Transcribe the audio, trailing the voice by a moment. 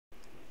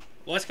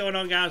What's going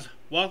on, guys?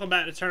 Welcome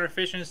back to Turner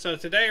Fishing. So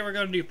today we're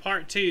going to do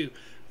part 2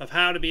 of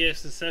how to be a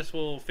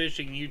successful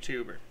fishing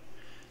YouTuber.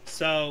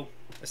 So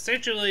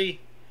essentially,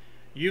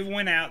 you've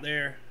went out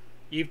there,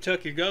 you've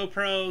took your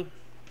GoPro,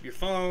 your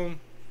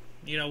phone,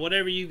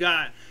 whatever you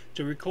got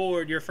to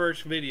record your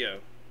first video.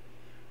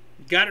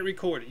 You got it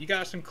recorded. You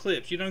got some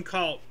clips. You done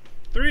caught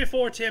 3 or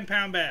 4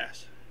 10-pound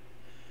bass.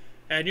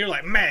 And you're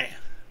like, man,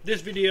 this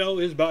video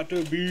is about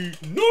to be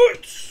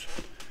nuts.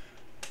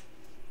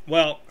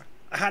 Well,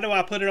 how do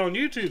I put it on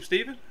YouTube,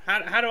 Steven?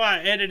 How do I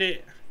edit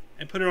it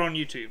and put it on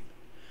YouTube?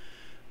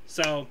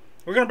 So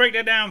we're going to break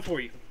that down for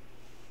you.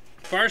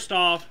 First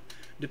off,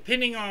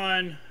 depending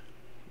on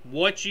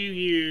what you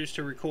use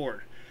to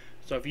record.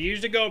 So if you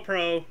use the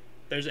GoPro,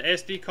 there's an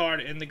SD card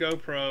in the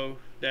GoPro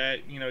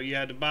that you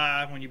had to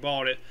buy when you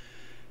bought it.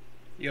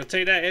 You'll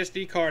take that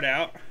SD card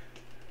out,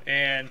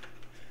 and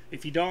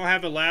if you don't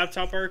have a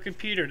laptop or a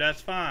computer, that's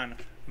fine.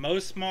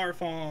 Most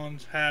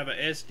smartphones have an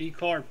SD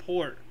card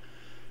port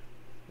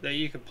that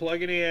you can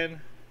plug it in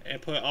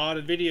and put all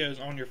the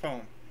videos on your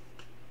phone.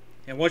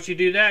 And once you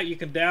do that, you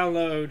can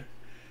download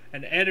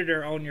an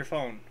editor on your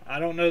phone. I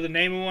don't know the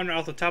name of one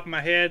off the top of my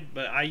head,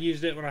 but I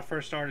used it when I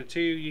first started too.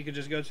 You can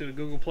just go to the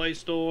Google Play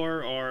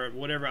Store or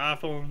whatever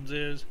iPhones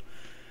is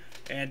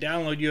and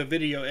download you a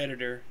video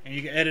editor, and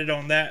you can edit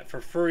on that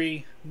for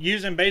free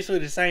using basically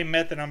the same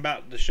method I'm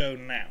about to show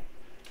now.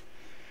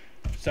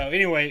 So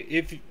anyway,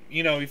 if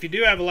you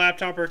do have a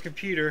laptop or a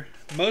computer,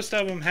 most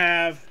of them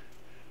have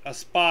a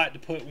spot to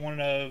put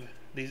one of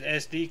these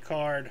SD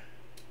card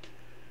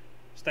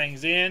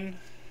things in.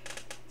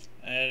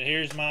 And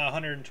here's my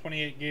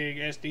 128 gig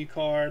SD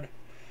card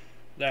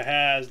that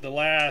has the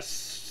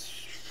last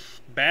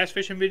bass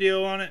fishing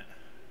video on it.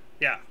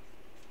 Yeah,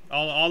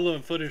 all the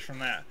footage from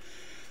that.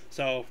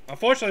 So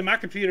unfortunately my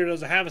computer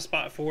doesn't have a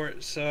spot for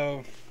it,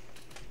 so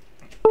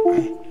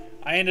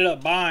I ended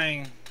up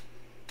buying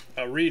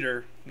a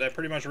reader that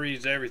pretty much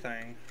reads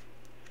everything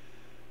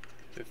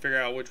to figure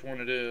out which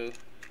one it is.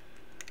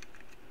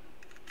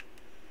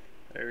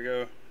 There we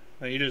go.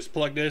 Now you just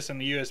plug this in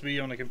the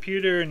USB on the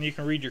computer and you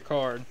can read your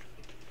card.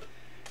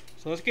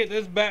 So let's get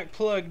this back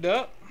plugged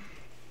up.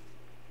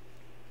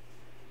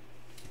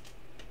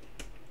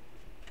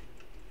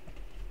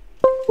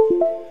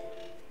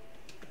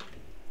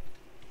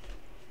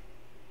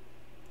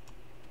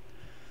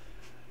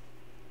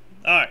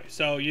 Alright,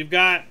 so you've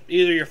got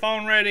either your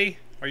phone ready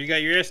or you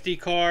got your SD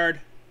card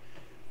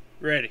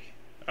ready.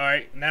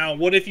 Alright, now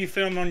what if you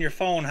film on your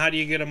phone? How do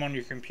you get them on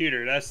your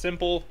computer? That's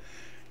simple.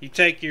 You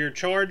take your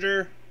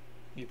charger,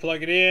 you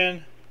plug it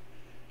in,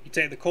 you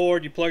take the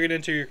cord, you plug it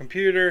into your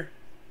computer,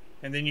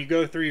 and then you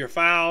go through your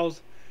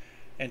files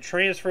and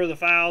transfer the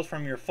files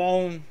from your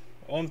phone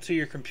onto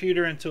your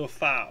computer into a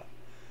file.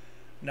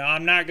 Now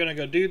I'm not going to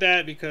go do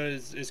that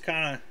because it's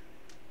kind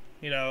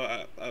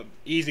of, a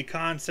easy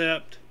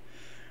concept.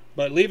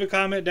 But leave a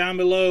comment down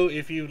below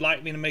if you'd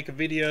like me to make a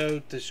video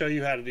to show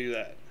you how to do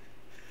that.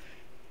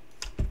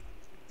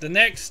 The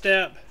next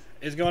step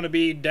is going to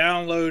be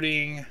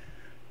downloading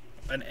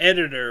an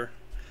editor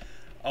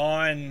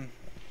on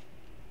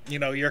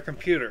your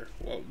computer.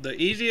 Well, the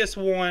easiest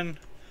one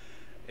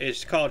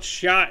is called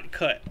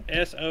Shotcut,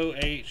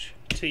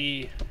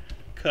 S-O-H-T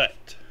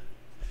cut.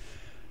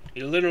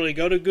 You literally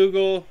go to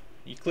Google,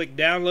 you click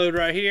download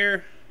right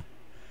here.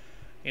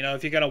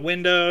 If you got a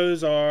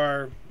Windows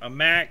or a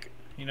Mac,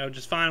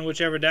 just find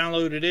whichever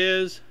download it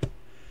is,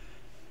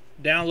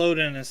 download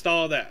and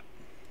install that.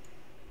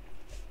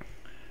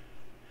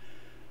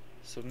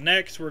 So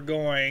next we're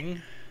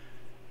going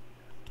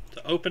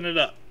to open it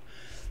up.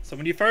 So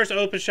when you first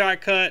open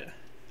Shotcut,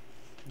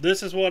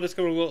 this is what it's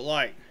going to look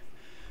like.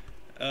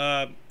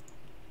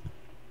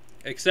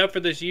 Except for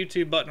this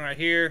YouTube button right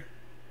here.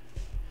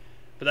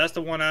 But that's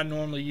the one I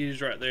normally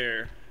use right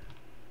there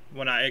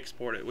when I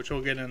export it, which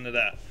we'll get into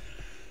that.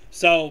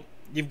 So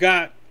you've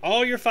got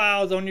all your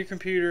files on your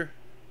computer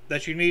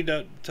that you need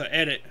to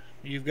edit.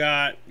 You've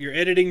got your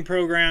editing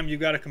program.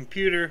 You've got a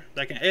computer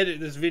that can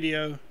edit this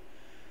video.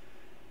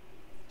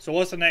 So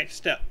what's the next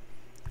step?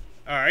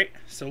 Alright,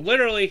 so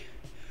literally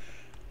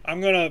I'm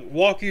going to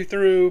walk you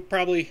through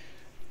probably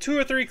 2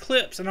 or 3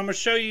 clips, and I'm going to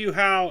show you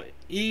how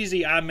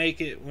easy I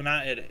make it when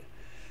I edit.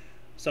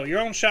 So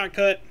you're on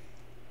Shotcut,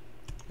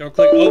 you're going to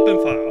click open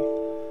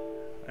file,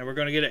 and we're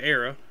going to get an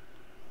arrow.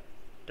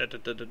 Da, da,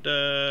 da, da,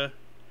 da.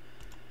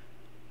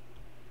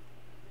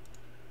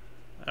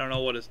 I don't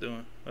know what it's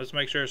doing. Let's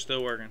make sure it's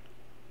still working.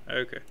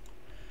 Okay.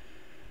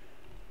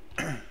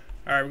 Alright,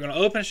 we're going to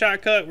open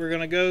Shotcut. We're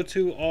going to go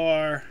to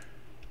our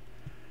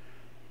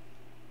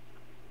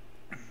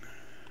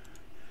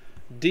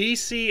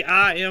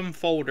DCIM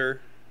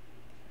folder,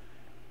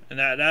 and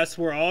that's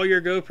where all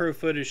your GoPro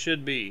footage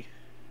should be.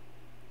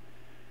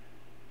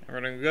 And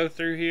we're going to go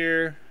through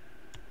here.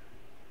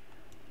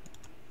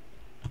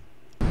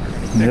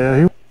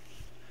 Yeah.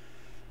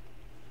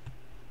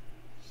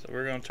 So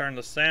we're going to turn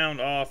the sound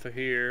off of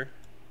here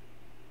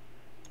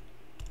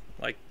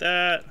like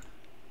that.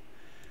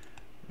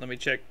 Let me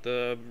check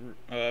the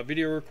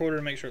video recorder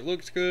to make sure it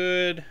looks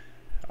good.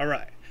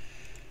 Alright,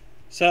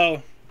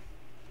 so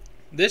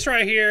This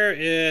right here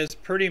is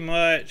pretty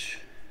much,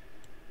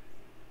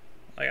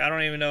 like, I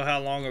don't even know how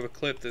long of a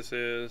clip this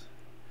is.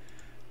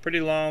 Pretty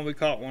long. We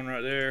caught one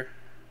right there.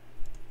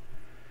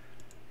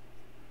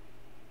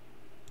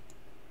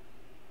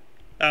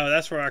 Oh,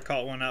 that's where I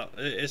caught one out.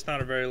 It's not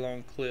a very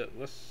long clip.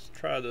 Let's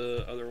try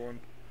the other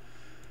one.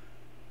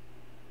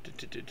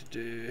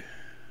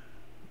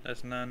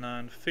 That's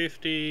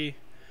 9950,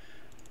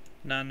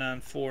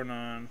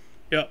 9949.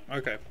 Yep,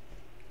 okay.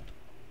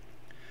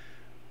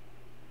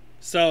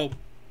 So,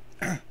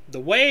 the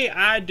way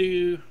I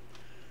do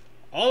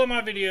all of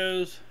my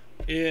videos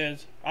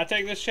is I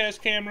take this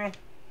chest camera.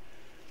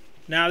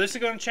 Now, this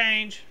is going to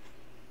change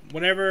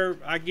whenever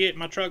I get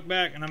my truck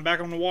back and I'm back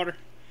on the water.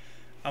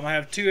 I'm going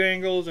to have 2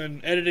 angles, and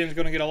editing is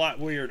going to get a lot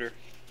weirder,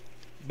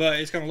 but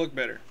it's going to look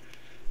better.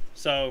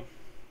 So,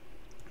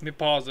 let me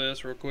pause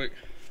this real quick.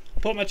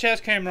 Put my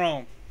chest camera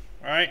on.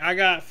 Alright, I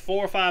got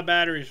 4 or 5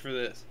 batteries for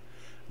this.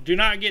 Do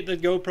not get the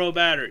GoPro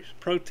batteries.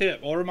 Pro tip,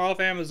 order them off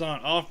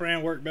Amazon.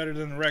 Off-brand work better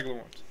than the regular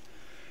ones.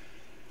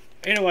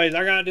 Anyways,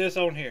 I got this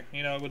on here,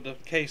 you know, with the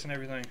case and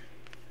everything.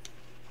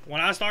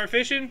 When I start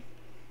fishing,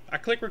 I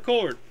click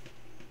record.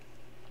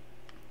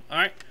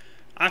 Alright,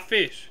 I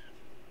fish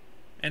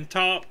and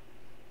talk.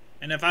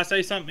 And if I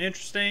say something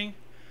interesting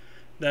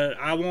that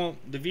I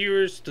want the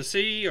viewers to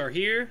see or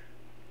hear,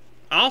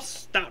 I'll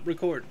stop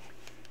recording.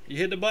 You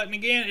hit the button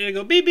again,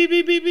 it'll go beep, beep,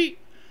 beep, beep, beep.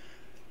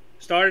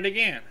 Start it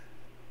again.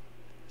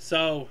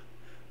 So,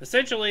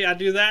 essentially, I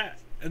do that.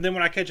 And then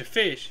when I catch a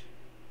fish,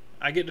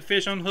 I get the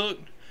fish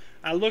unhooked.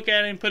 I look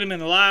at him, put him in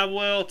the live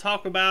well,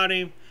 talk about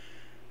him,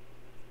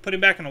 put him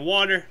back in the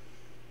water,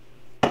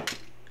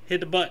 hit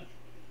the button.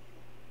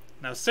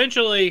 Now,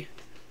 essentially,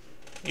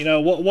 you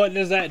know, what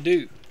does that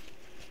do?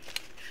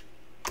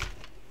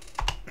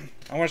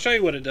 I want to show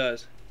you what it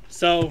does.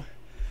 So,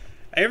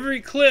 every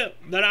clip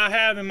that I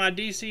have in my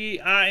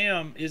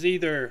DCIM is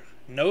either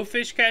no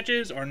fish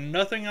catches or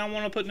nothing I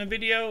want to put in a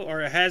video,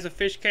 or it has a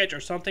fish catch or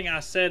something I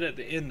said at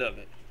the end of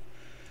it.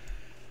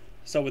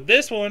 So with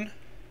this one,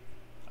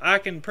 I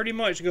can pretty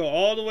much go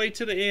all the way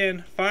to the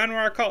end, find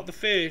where I caught the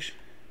fish.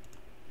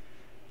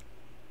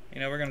 You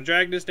know, we're going to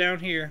drag this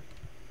down here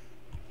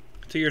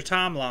to your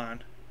timeline.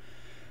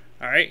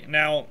 Alright,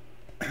 now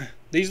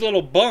these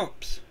little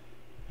bumps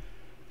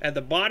at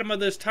the bottom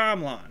of this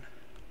timeline,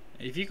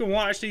 if you can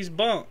watch these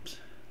bumps,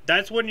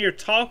 that's when you're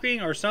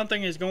talking or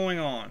something is going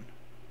on.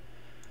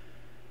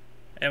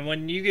 And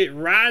when you get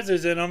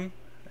rises in them,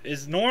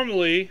 is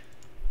normally,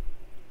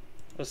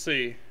 let's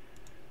see.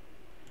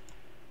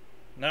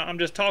 No, I'm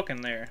just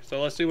talking there.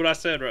 So let's see what I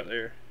said right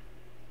there.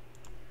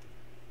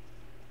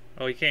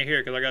 Oh, you can't hear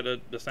it because I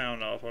got the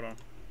sound off. Hold on.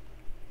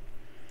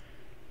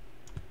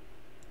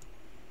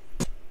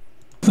 I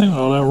think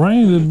all that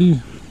rain would be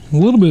a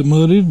little bit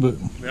muddy, but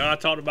Yeah, I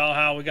talked about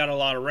how we got a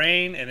lot of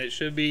rain and it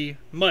should be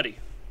muddy.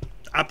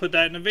 I put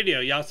that in the video.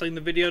 Y'all seen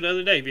the video the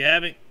other day. If you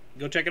haven't,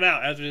 go check it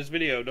out after this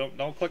video.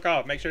 Don't click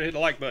off. Make sure to hit the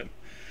like button.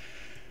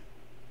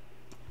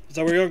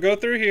 So we're gonna go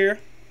through here.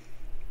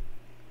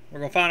 We're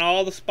gonna find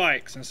all the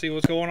spikes and see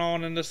what's going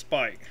on in this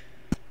spike.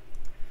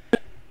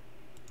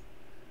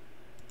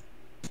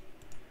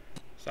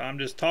 So I'm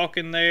just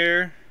talking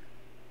there.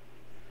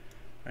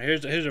 Now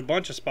here's a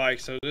bunch of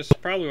spikes. So this is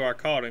probably where I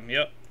caught him.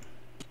 Yep.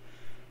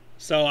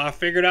 So I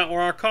figured out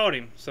where I caught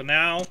him. So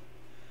now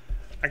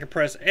I can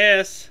press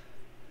S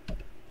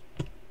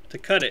to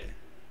cut it.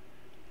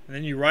 And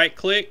then you right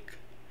click,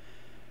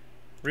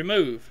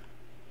 remove.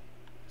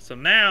 So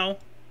now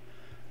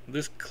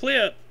this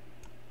clip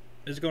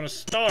is going to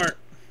start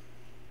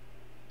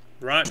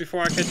right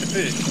before I catch a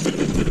fish.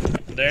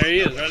 There he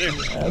is, right there.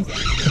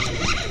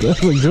 that's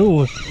a good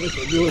one.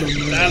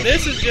 Now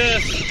this is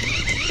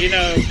just, you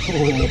know,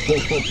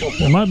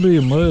 It might be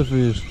a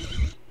mudfish.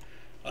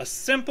 a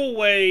simple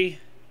way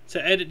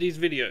to edit these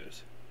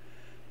videos.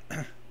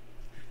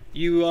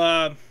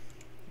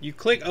 You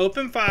click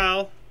open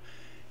file,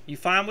 you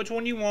find which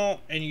one you want,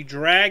 and you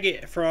drag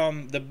it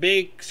from the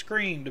big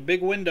screen, the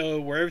big window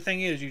where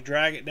everything is. You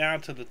drag it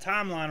down to the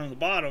timeline on the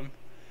bottom,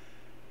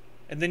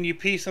 and then you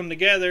piece them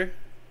together.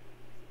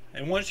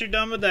 And once you're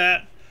done with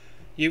that,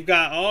 you've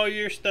got all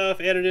your stuff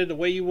edited the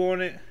way you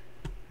want it.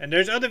 And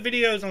there's other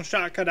videos on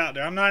Shotcut out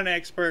there. I'm not an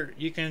expert.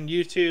 You can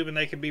YouTube and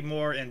they can be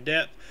more in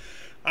depth.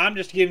 I'm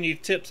just giving you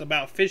tips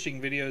about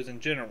fishing videos in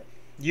general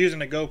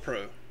using a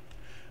GoPro.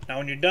 Now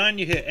when you're done,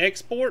 you hit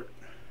export.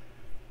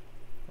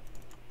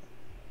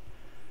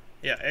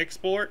 Yeah,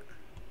 export.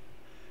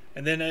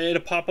 And then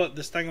it'll pop up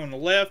this thing on the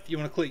left. You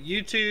want to click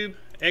YouTube,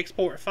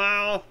 export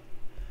file,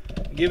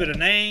 give it a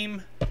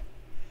name,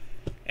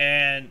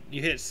 and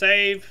you hit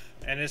save,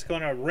 and it's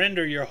going to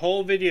render your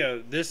whole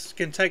video. This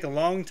can take a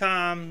long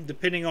time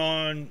depending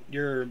on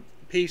your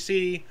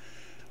PC,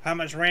 how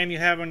much RAM you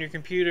have on your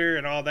computer,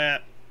 and all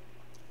that.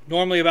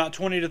 Normally about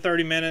 20 to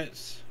 30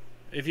 minutes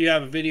if you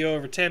have a video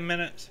over 10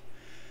 minutes.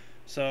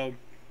 So,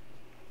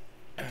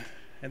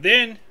 and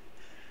then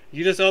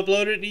you just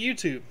upload it to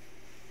YouTube.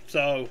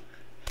 So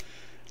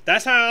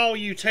that's how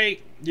you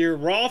take your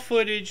raw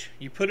footage,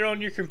 you put it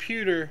on your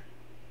computer,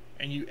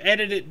 and you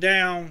edit it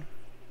down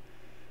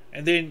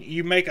and then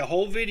you make a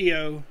whole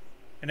video.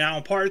 And now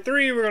on part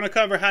 3, we're going to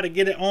cover how to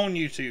get it on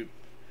YouTube.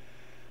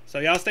 So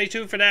y'all stay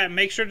tuned for that.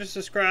 Make sure to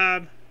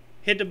subscribe,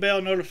 hit the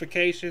bell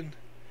notification,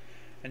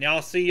 and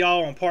y'all see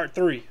y'all on part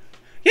 3.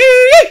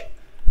 Yay!